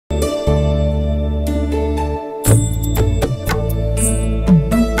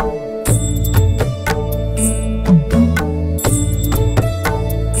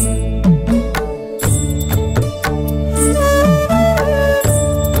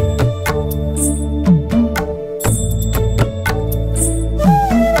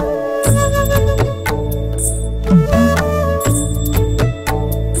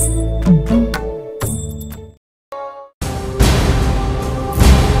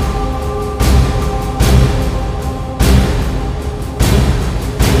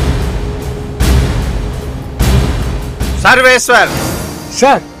Sarveshwar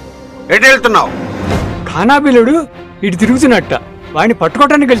sir, ఎటు వెళ్తున్నావు? ఖానాబిలుడు ఇటు తిరుగుతున్నట్ట, వాడిని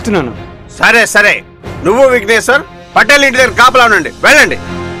పట్టుకోవటానికి వెళ్తున్నాను. సరే సరే, నువ్వు విఘ్నేశ్వర్ పటేల్ ఇంటి దగ్గర కాపలా ఉండండి, వెళ్ళండి.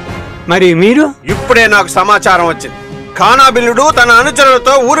 మరి మీరు? ఇప్పుడే నాకు సమాచారం వచ్చింది. ఖానాబిల్లుడు తన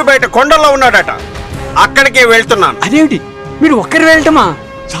అనుచరులతో ఊరు బయట కొండల్లో ఉన్నాడట. అక్కడికే వెళ్తున్నాను. అదేమిటి, మీరు ఒక్కరు వెళ్ళటమా?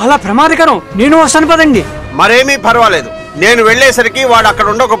 చాలా ప్రమాదకరం. నేను వస్తాను పదండి. మరేమీ పర్వాలేదు, నేను వెళ్ళేసరికి వాడు అక్కడ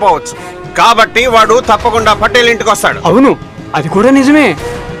ఉండకపోవచ్చు. కాబట్టి వాడు తప్పకుండా పటేల్ ఇంటికి వస్తాడు. అవును, అది కూడా నిజమే.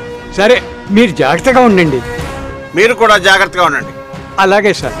 సరే, మీరు జాగ్రత్తగా ఉండండి. మీరు కూడా జాగ్రత్తగా ఉండండి.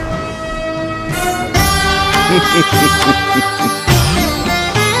 అలాగే సార్.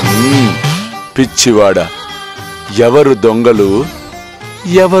 పిచ్చివాడ, ఎవరు దొంగలు,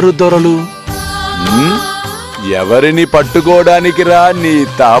 ఎవరు దొరలు? ఎవరిని పట్టుకోవడానికి రా నీ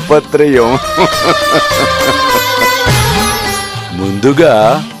తాపత్రయం? ముందుగా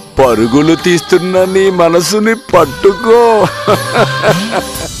పరుగులు తీస్తున్న నీ మనసుని పట్టుకో.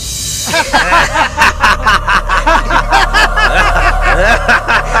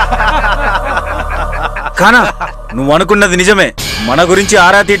 కానా, నువ్వు అనుకున్నది నిజమే. మన గురించి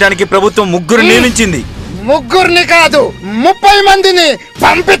ఆరా తీయటానికి ప్రభుత్వం ముగ్గురు నియమించింది. ముగ్గురిని కాదు, 30 మందిని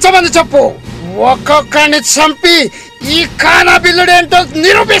పంపించమని చెప్పు. ఒక్కొక్కరిని చంపి ఈ ఖానా బిల్లుడేంటో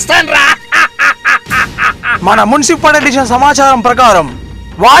నిరూపిస్తాను రా. మన మున్సిపాలిటీ ఇచ్చిన సమాచారం ప్రకారం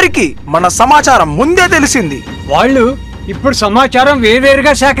వారికి మన సమాచారం ముందే తెలిసింది. వాళ్ళు ఇప్పుడు సమాచారం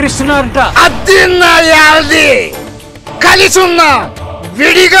వేరువేరుగా సేకరిస్తున్నారట. అది కలిసి ఉన్నా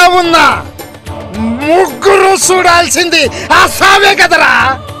విడిగా ఉన్నా ముగ్గురు చూడాల్సింది ఆ సావే కదరా.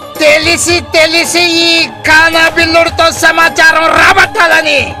 తెలిసి తెలిసి ఈ ఖానా బిల్లుడితో సమాచారం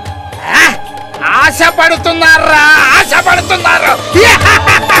రాబట్టాలని ఆశపడుతున్నారా? ఆశపడుతున్నారు.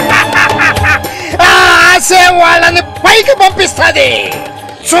 ఆ ఆశే వాళ్ళని పైకి పంపిస్తుంది.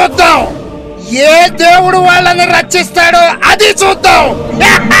 చూద్దాం ఏ దేవుడు వాళ్ళని రక్షిస్తాడో అది చూద్దాం.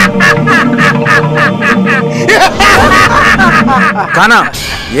 కానా,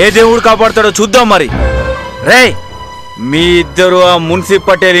 ఏ దేవుడు కాపాడుతాడో చూద్దాం. మరి రే, మీ ఇద్దరు ఆ మున్సి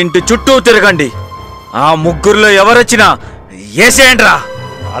పటేల్ ఇంటి చుట్టూ తిరగండి. ఆ ముగ్గురులో ఎవరొచ్చినా ఏసేయండి రా.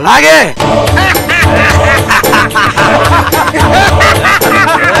 అలాగే.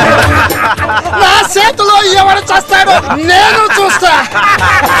 నా చేతిలో ఎవరు చేస్తాడో నేను చూస్తా.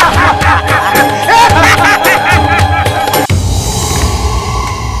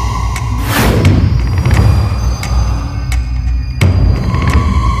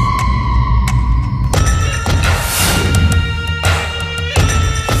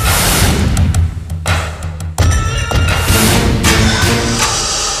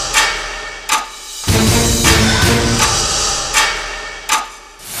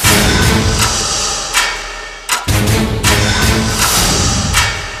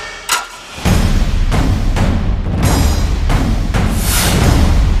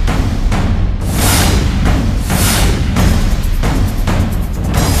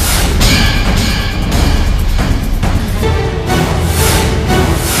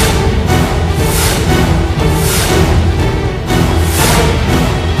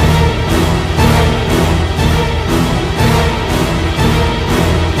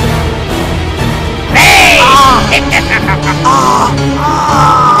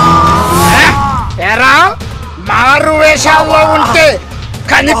 మారు వేషాల్లో ఉంటే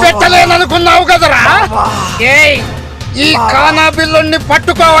కనిపెట్టలేననుకున్నావు కదరా. ఈ ఖానా బిల్లుని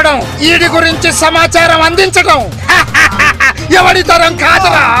పట్టుకోవడం, ఈడి గురించి సమాచారం అందించడం ఎవడి తరం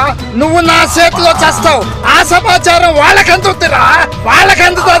కాదురా. నువ్వు నా చేతిలో చేస్తావు, ఆ సమాచారం వాళ్ళకందుతురా,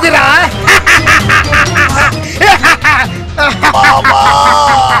 వాళ్ళకందుతుందిరా.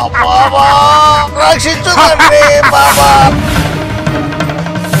 రక్షించుకోండి బాబా.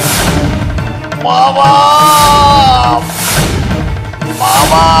 బాబా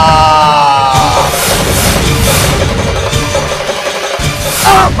బాబా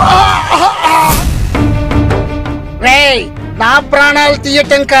రేయ్, నా ప్రాణాలు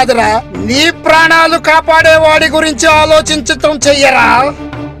తీయటం కాదురా, నీ ప్రాణాలు కాపాడే వాడి గురించి ఆలోచించటం చెయ్యరా.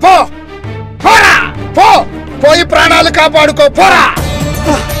 పో పోరా, పో పోయి ప్రాణాలు కాపాడుకో, పోరా.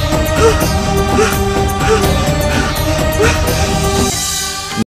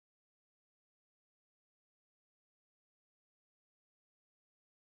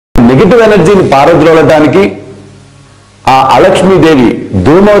 నెగిటివ్ ఎనర్జీని పారద్రోలటానికి, ఆ అలక్ష్మీదేవి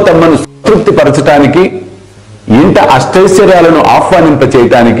ధూమవతమ్మను సంతృప్తి పరచటానికి, ఇంట అష్టైశ్వర్యాలను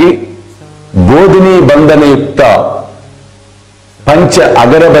ఆహ్వానింపచేయటానికి బోధిని బంధనయుక్త పంచ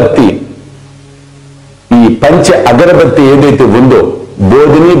అగరబత్తి, ఈ పంచ అగరబత్తి ఏదైతే ఉందో,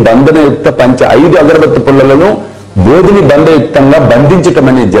 బోధిని బంధనయుక్త 5 అగరబత్తి పుల్లలను బోధిని బంధయుక్తంగా బంధించటం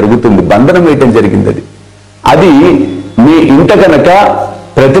అనేది జరుగుతుంది. బంధనం వేయటం జరిగింది. అది మీ ఇంట కనుక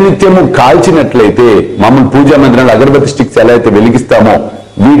ప్రతినిత్యము కాల్చినట్లయితే మామూలు పూజా మందిరంలో అగరబత్తి స్టిక్స్ ఎలా అయితే వెలిగిస్తామో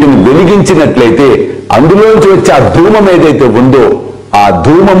వీటిని వెలిగించినట్లయితే అందులోంచి వచ్చే ఆ ధూమం ఏదైతే ఉందో ఆ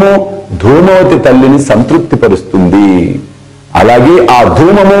ధూమము ధూమవతి తల్లిని సంతృప్తి పరుస్తుంది. అలాగే ఆ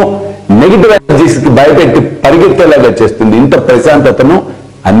ధూమము నెగిటివ్ ఎనర్జీస్ కి భయపెట్టి పరిగెత్తేలాగా చేస్తుంది. ఇంత ప్రశాంతతను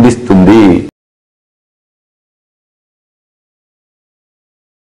అందిస్తుంది.